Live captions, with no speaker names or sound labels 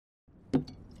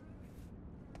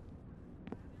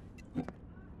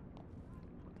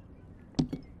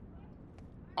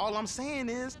All I'm saying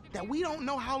is that we don't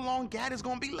know how long Gat is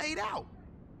gonna be laid out.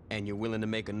 And you're willing to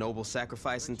make a noble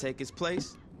sacrifice and take his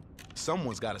place?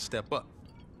 Someone's gotta step up.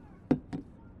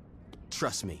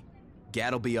 Trust me,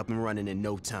 Gat'll be up and running in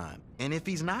no time. And if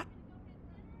he's not?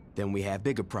 Then we have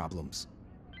bigger problems.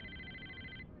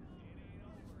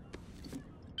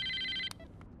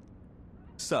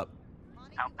 Sup?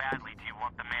 How badly do you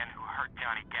want the man who hurt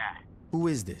Johnny Gat? Who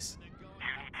is this?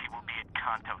 Junichi will be at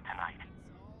Kanto tonight.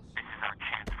 This is our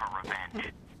chance for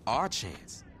revenge. Our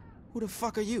chance? Who the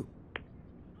fuck are you?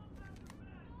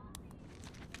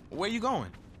 Where you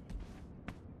going?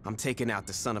 I'm taking out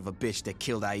the son of a bitch that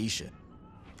killed Aisha.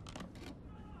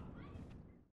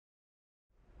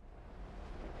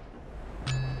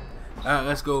 Alright,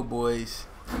 let's go, boys.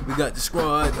 We got the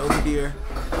squad over here.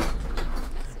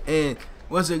 And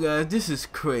what's up, guys? This is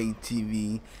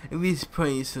Qaytv, and we're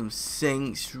playing some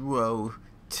Saints Row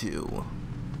 2.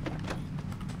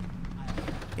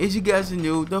 As you guys are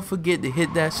new, don't forget to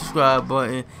hit that subscribe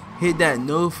button, hit that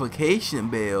notification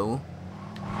bell,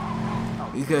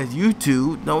 because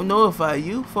YouTube don't notify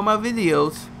you for my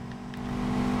videos.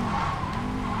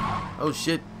 Oh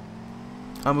shit,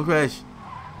 I'm a crash.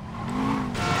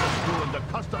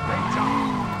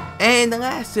 And the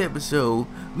last episode,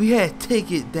 we had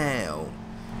Take It Down.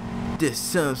 The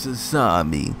Sons of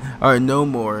Samedi are no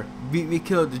more. We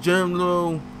killed the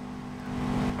German.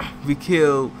 We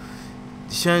killed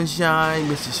Sunshine,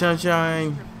 Mr.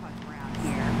 Sunshine.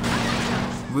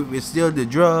 We steal the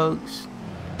drugs.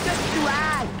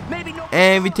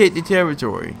 And we take the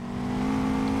territory.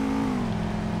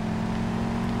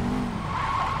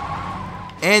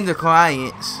 And the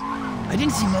clients. I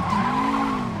didn't see nothing.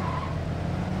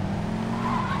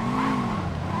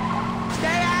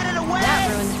 Stay out of the way! That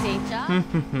ruined the safe job.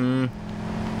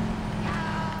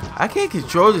 I can't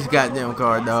control this goddamn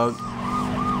car, dog.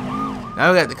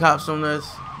 Now we got the cops on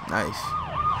us. Nice.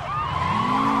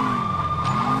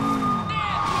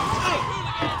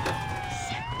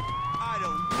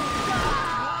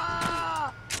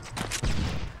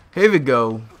 Here we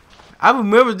go. I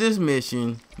remember this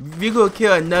mission. We gonna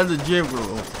kill another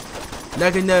general.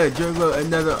 Like another general,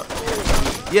 another.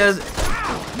 Yes,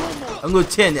 a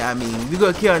lieutenant. I mean, we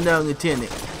gonna kill another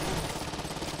lieutenant.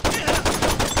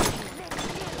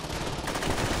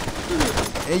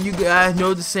 And you guys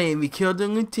know the same. We killed the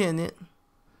lieutenant.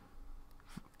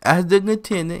 As the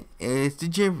lieutenant, and it's the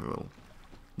general.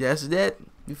 That's that.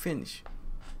 You finish.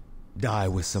 Die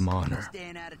with some honor.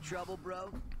 Staying out of trouble,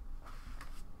 bro.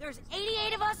 There's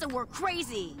 88 of us and we're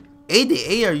crazy.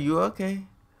 88? Are you okay?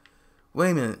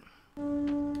 Wait a minute.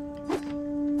 Who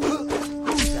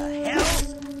the hell?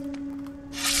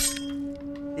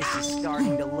 This is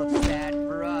starting to look bad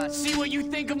for us. See what you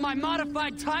think of my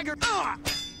modified tiger.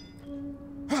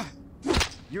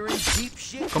 You're in deep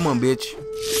shit. Come on, bitch.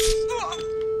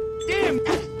 Damn!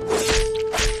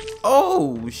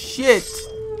 Oh, shit.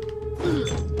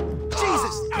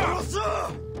 Jesus!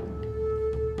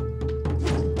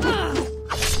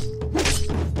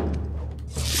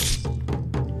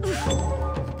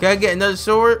 Can I get another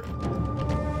sword?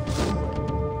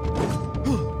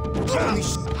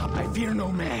 I fear no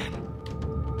man.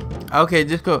 Okay,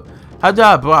 just go. How do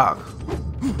I block?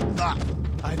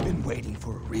 I've been waiting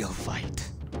for a real fight.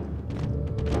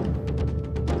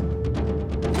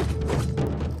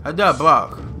 How do I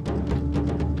block?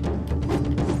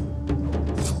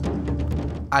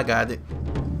 I got it.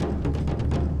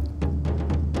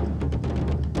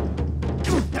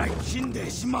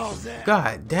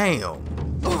 God damn.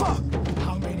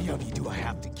 How many of you do I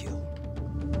have to kill?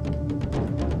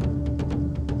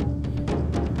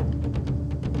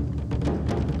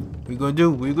 We gonna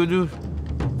do? We gonna do?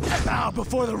 Bow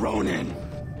before the Ronin.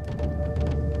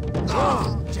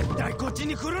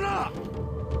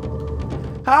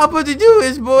 How about to do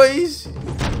this, boys?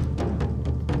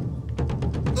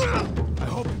 I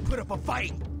hope you put up a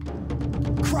fight.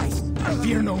 Christ, I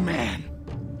fear no man.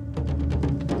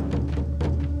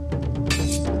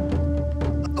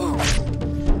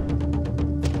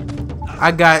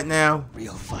 I got it now.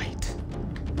 Real fight.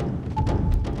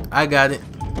 I got it.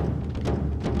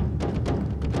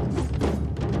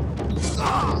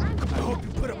 I hope you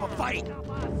put up a fight.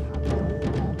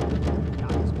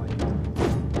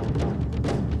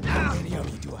 How many of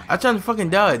you do I have? I'm trying to fucking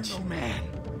dodge. No man.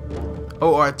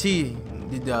 Oh, RT,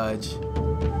 the dodge.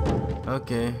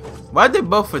 Okay. Why'd they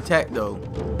both attack though?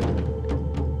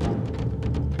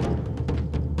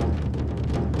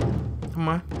 Come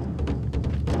on.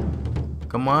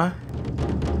 Come on.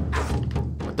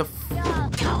 What the f?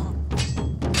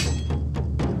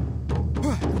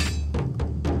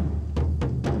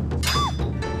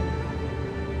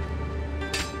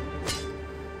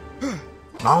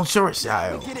 Long sword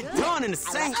style. Get it done in the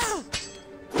Saints.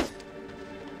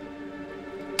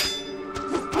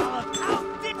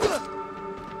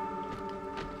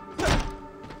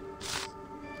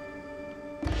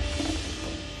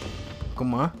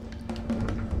 Come on.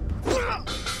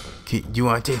 You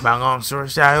want to take my long sword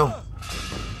style?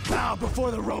 Bow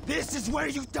before the rope. This is where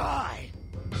you die.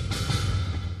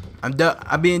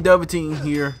 I'm being double teamed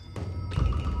here.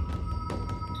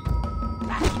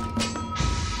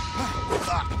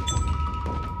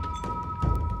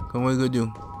 Come on, what you gonna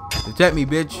do? Attack me,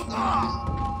 bitch.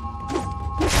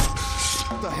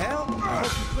 What the hell? I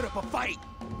hope you put up a fight.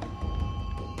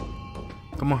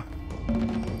 Come on.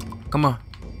 Come on.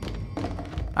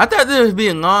 I thought this was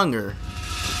being longer.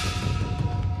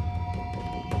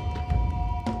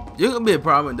 You're gonna be a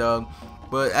problem, dog.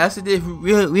 But after this,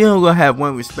 we don't gonna have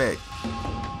one respect.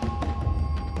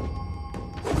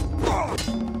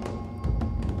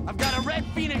 I've got a red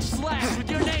Phoenix slash with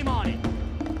your name on it.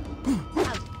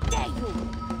 How dare you?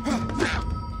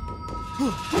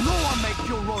 No one may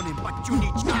kill Ronin, but you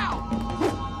need now.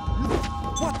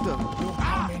 What the?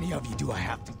 How many of you do I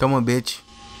have to? Come on, bitch.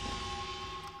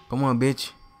 Come on,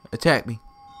 bitch. Attack me.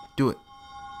 Do it.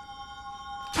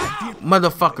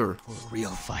 Motherfucker. For a real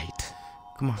fight.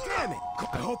 Come on. Damn it!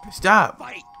 I hope you Stop.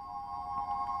 fight.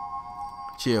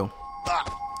 Chill.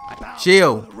 I bow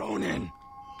Chill. before the Ronin.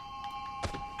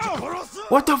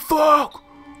 What the fuck?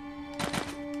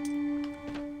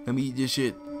 Let me eat this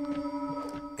shit.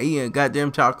 Hey, a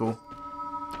goddamn taco.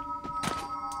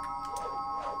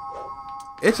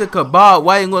 It's a kebab.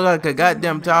 Why it look like a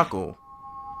goddamn taco?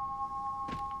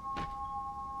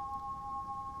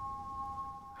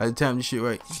 How to time this shit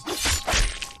right?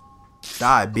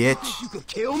 Die, bitch. You could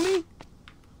kill me?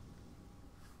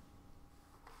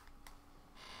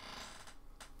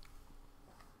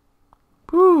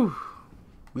 Whew.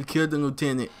 We killed the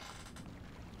lieutenant.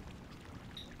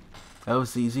 That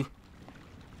was easy.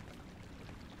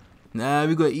 Nah,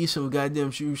 we gonna eat some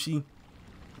goddamn sushi.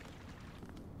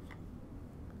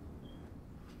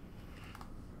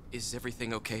 Is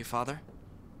everything okay, Father?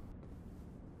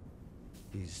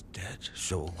 He's dead,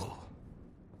 Shogo.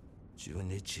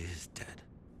 Junichi is dead.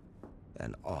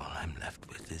 And all I'm left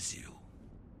with is you.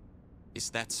 Is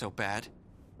that so bad?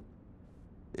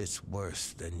 It's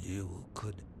worse than you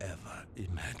could ever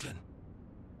imagine.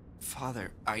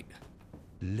 Father,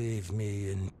 Leave me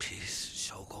in peace,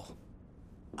 Shogo.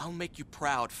 I'll make you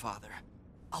proud, Father.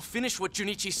 I'll finish what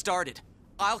Junichi started.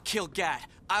 I'll kill Gad.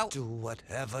 I'll... Do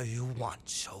whatever you want,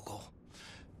 Shogo.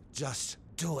 Just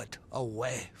do it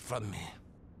away from me.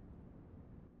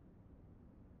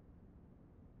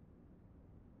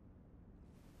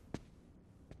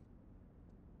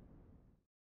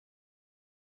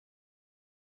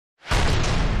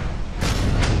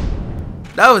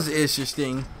 That was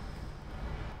interesting.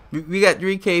 We got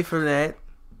 3K for that.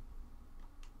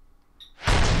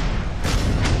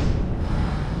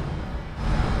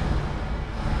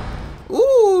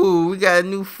 Ooh, we got a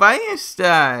new fighting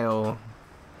style.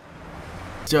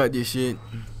 Start this shit.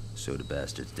 So the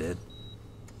bastard's dead?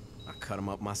 I cut him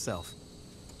up myself.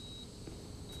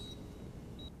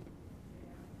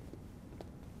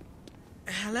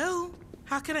 Hello?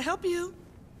 How can I help you?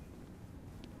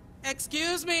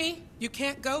 Excuse me. You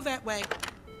can't go that way.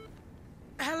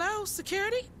 Hello,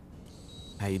 security?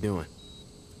 How you doing?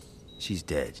 She's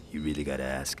dead. You really gotta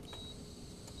ask.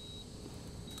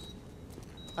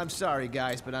 I'm sorry,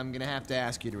 guys, but I'm gonna have to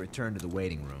ask you to return to the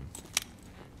waiting room.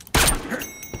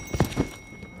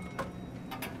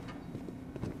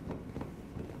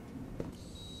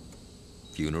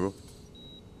 Funeral?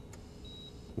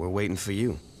 We're waiting for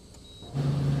you.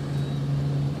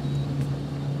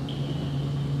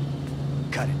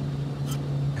 Cut it.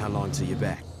 How long till you're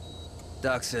back?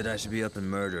 Doc said I should be up and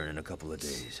murdering in a couple of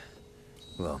days.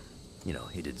 Well, you know,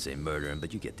 he didn't say murdering,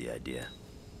 but you get the idea.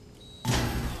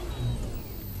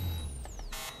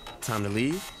 Time to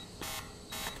leave?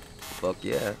 Fuck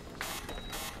yeah.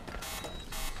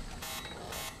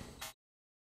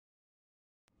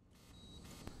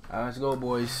 Alright, let's go,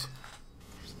 boys.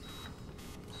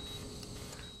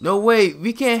 No, wait.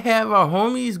 We can't have our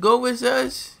homies go with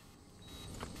us?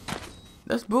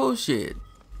 That's bullshit.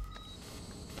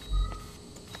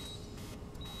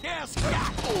 Yes,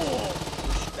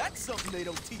 oh, that's something they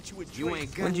don't teach you at You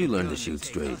ain't When'd you learn to shoot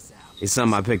straight? It's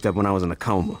something I picked up when I was in a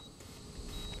coma.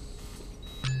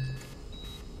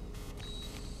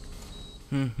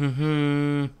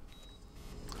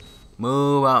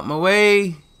 Move out my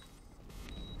way.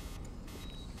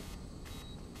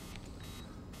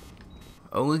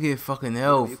 Oh, look at fucking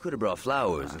elf. You could have brought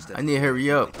flowers instead. I need to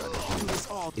hurry up.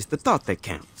 It's the thought that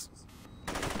counts.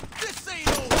 This ain't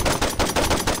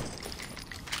over.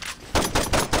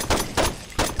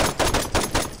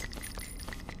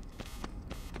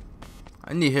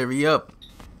 I need to hurry up.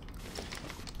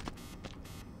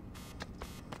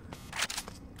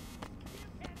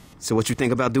 So what you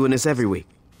think about doing this every week?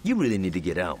 You really need to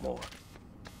get out more.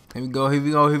 Here we go, here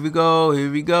we go, here we go,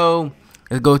 here we go.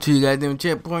 Let's go to the goddamn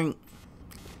checkpoint.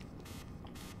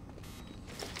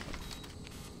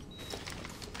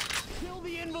 Kill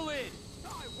the invalid!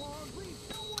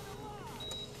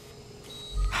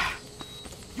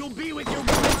 You'll be with your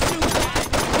woman soon, Dad!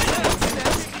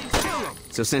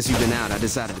 So since you've been out, I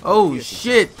decided to... Oh,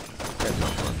 shit! That's not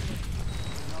fun.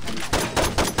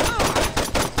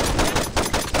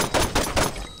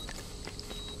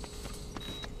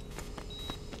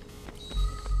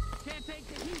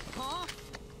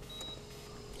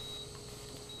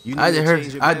 I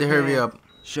had to hurry up.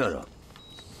 Shut up.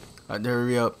 I had to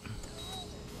hurry up.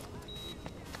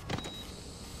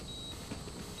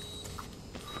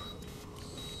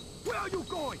 Where are you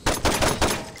going?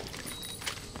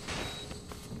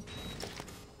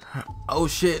 Oh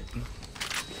shit.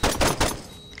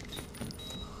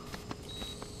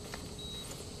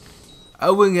 I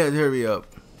wouldn't have to hurry up.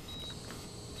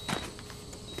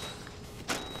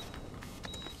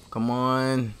 Come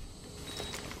on.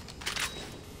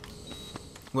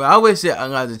 Well, I wish that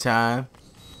another time.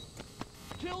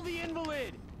 Kill the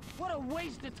invalid! What a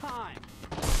waste of time!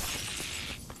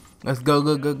 Let's go,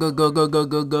 go, go, go, go, go, go,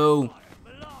 go, go.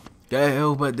 God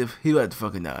help, but he about to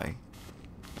fucking die.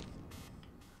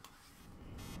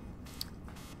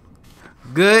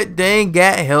 Good thing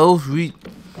got health.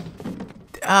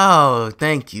 Oh,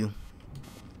 thank you.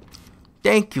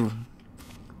 Thank you.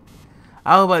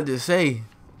 I was about to say.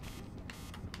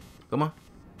 Come on.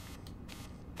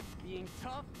 Being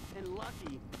tough and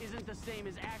lucky isn't the same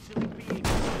as actually being.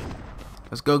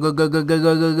 Let's go, go, go, go, go,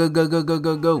 go, go, go, go, go, go,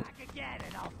 go, go. Back again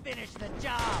and I'll finish the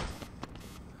job.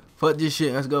 Fuck this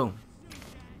shit. Let's go.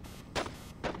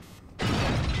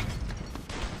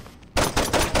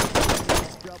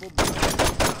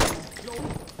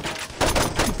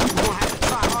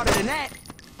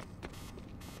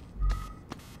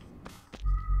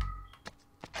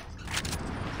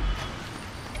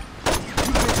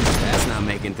 That's not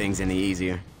making things any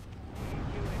easier.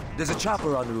 There's a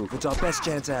chopper on the roof. It's our best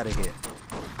chance out of here.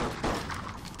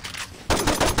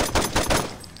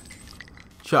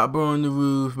 Chopper on the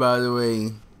roof, by the way.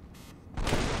 I'm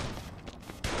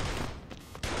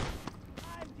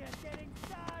just getting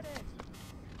started.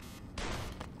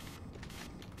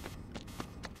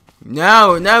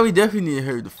 Now we definitely need to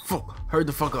hurry the fuck up, hurry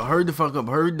the fuck up,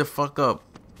 hurry the fuck up.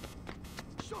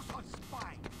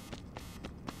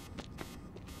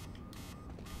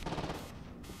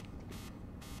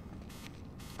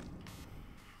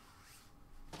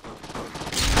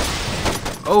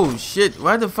 Oh shit,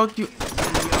 why the fuck you?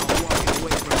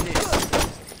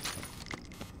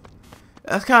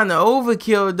 That's kinda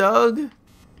overkill, dog.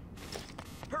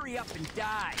 Hurry up and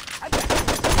die.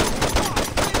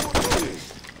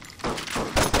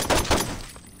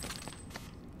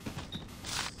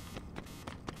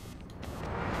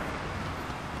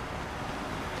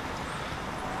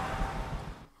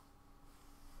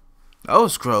 That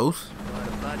was gross.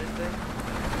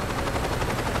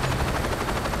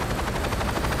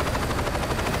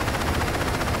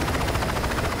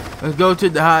 Let's go to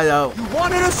the hideout. You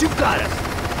wanted us, you got us.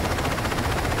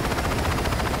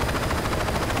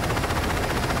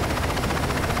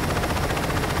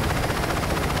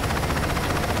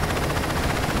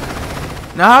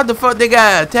 Now how the fuck they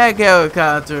got an attack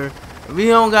helicopter? We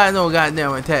don't got no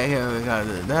goddamn attack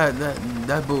helicopter.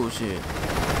 That bullshit.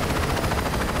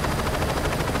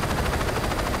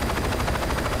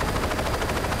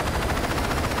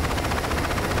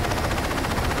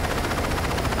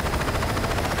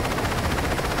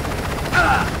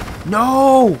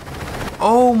 No!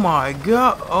 Oh my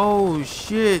god! Oh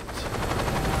shit!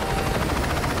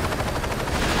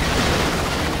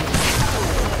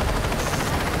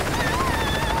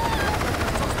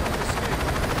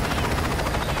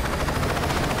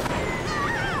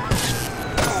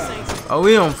 Oh,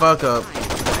 we don't fuck up.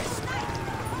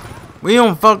 We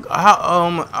don't fuck.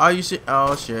 How? Are you shit?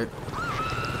 Oh shit!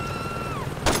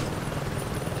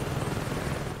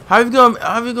 How you gonna?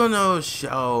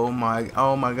 Oh my!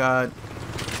 Oh my god!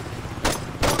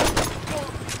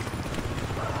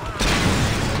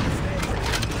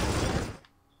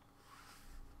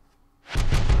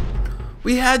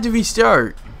 We had to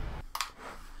restart.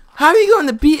 How are you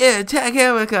gonna beat an attack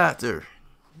helicopter?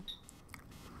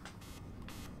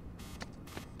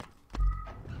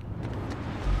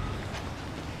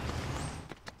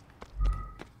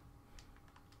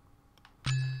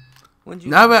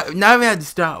 Now we had to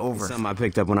start over. Something I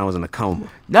picked up when I was in a coma.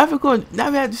 Now we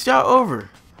had to start over.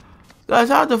 Guys,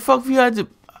 how the fuck we had to...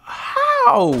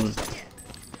 How?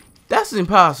 That's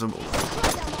impossible.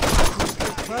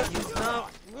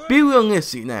 Be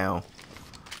realistic now.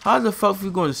 How the fuck we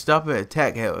going to stop an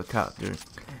attack helicopter?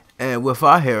 And with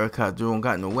our helicopter, don't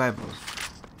got no weapons.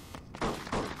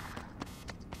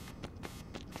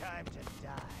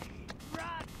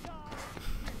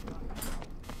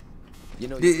 You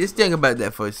know, Just think about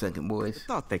that for a second, boys.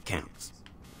 Thought that counts.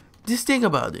 Just think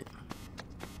about it.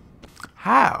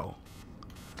 How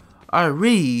are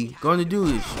we going to do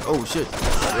this? Oh shit. This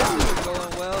isn't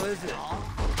going well, is it?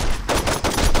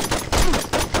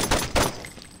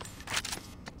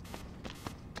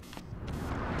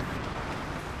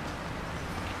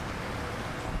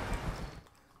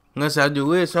 Unless I do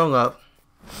this, hold up.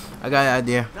 I got an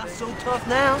idea. Not so tough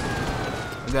now.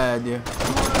 I got an idea. You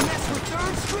wanna mess with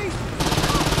 3rd Street?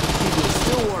 People in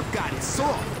Stilwater got it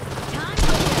soft.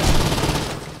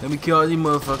 Let me kill all these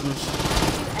motherfuckers.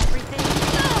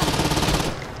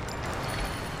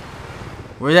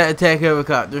 Where's that attack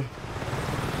helicopter?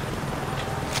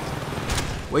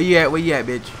 Where you at? Where you at,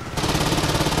 bitch?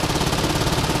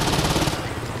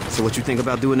 So what you think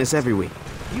about doing this every week?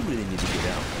 You really need to get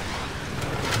out.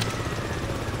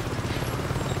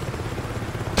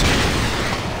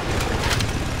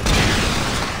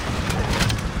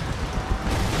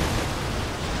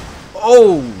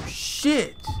 Oh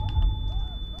shit!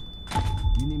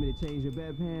 You need me to change your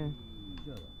bedpan?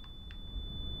 Shut up.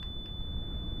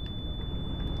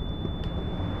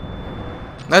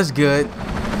 That's good.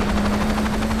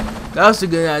 That's a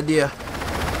good idea.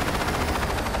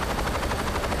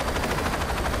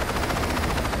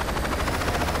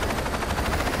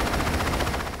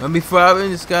 Let me fly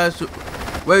in the sky.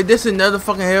 Wait, this is another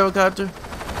fucking helicopter?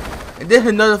 And this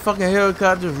another fucking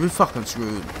helicopter? We fucking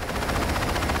screwed.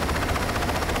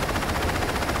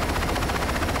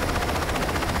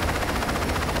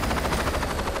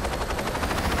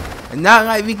 And not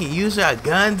like we can use our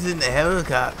guns in the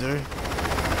helicopter.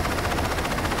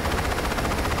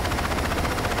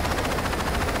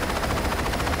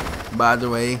 By the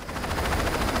way.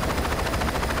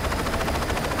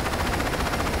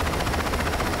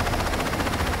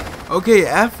 Okay,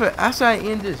 after I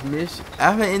end this mission,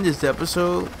 after I end this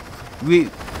episode,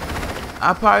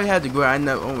 I probably have to grind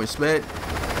up on respect.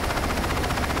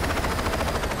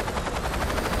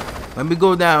 Let me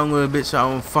go down a little bit so I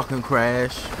don't fucking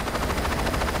crash.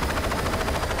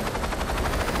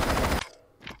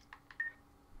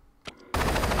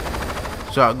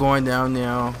 Start going down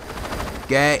now.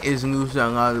 Gag is losing a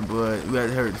lot of blood. We have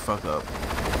to hurry the fuck up.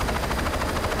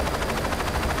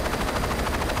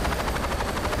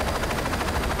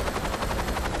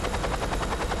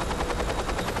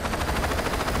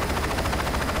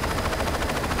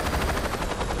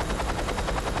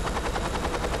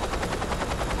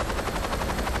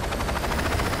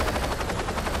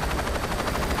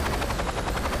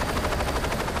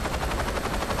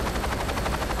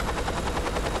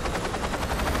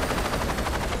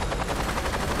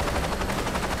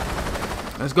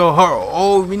 Let's go hard.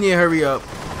 Oh, we need to hurry up.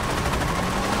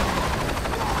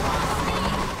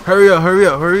 Hurry up, hurry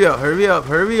up, hurry up, hurry up,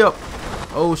 hurry up.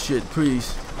 Oh shit,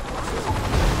 please.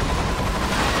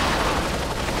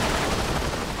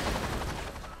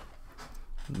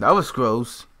 That was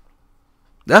gross.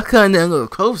 That kind of a little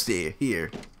close there,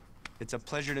 here. It's a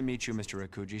pleasure to meet you, Mr.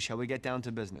 Akuji. Shall we get down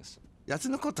to business? You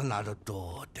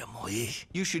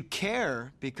should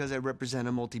care because I represent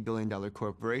a multi-billion-dollar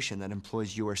corporation that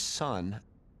employs your son.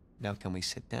 Now can we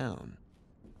sit down?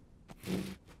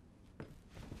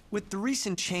 With the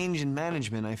recent change in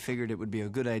management, I figured it would be a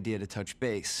good idea to touch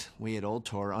base. We at Old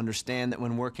Tor understand that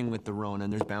when working with the Ronin,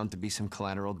 there's bound to be some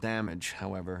collateral damage.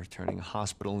 However, turning a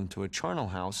hospital into a charnel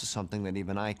house is something that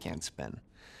even I can't spin.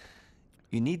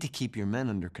 You need to keep your men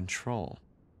under control.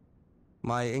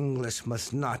 My English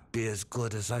must not be as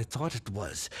good as I thought it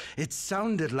was. It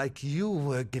sounded like you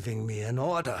were giving me an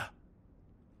order.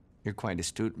 You're quite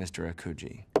astute, Mr.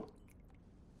 Akuji.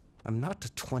 I'm not a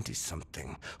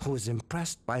 20-something who is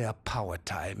impressed by a power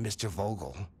tie, Mr.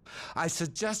 Vogel. I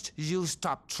suggest you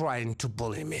stop trying to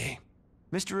bully me.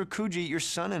 Mr. Akuji, your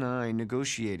son and I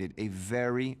negotiated a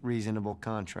very reasonable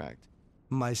contract.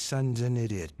 My son's an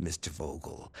idiot, Mr.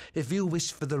 Vogel. If you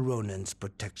wish for the Ronin's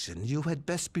protection, you had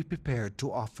best be prepared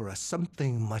to offer us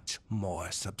something much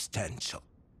more substantial.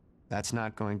 That's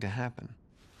not going to happen.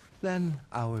 Then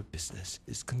our business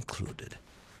is concluded.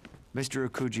 Mr.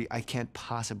 Akuji, I can't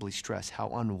possibly stress how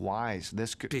unwise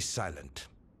this could— Be silent.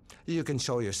 You can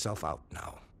show yourself out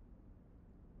now.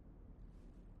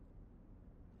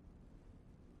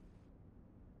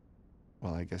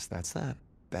 Well, I guess that's that.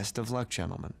 Best of luck,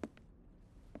 gentlemen.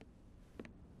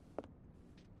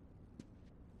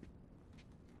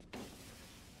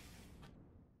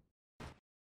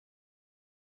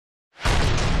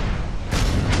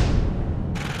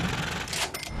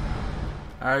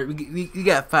 Alright, we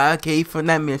got 5K for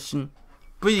that mission.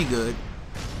 Pretty good.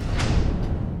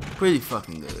 Pretty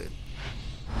fucking good.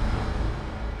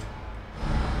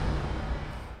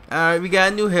 Alright, we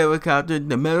got a new helicopter,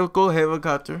 the medical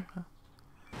helicopter.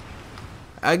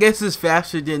 I guess it's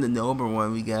faster than the normal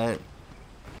one we got.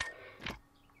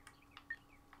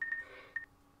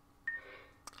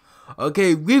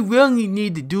 Okay, we really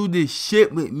need to do this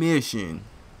shipment mission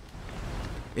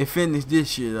and finish this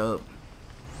shit up.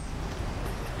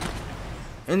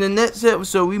 In the next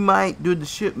episode, we might do the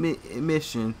shipment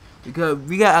mission because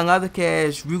we got a lot of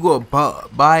cash. We gonna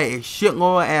buy a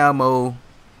shitload of ammo,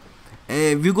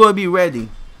 and we're gonna be ready.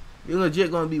 We're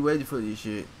legit gonna be ready for this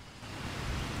shit.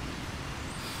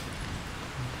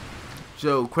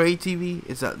 So, Qaytv TV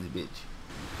is out this bitch.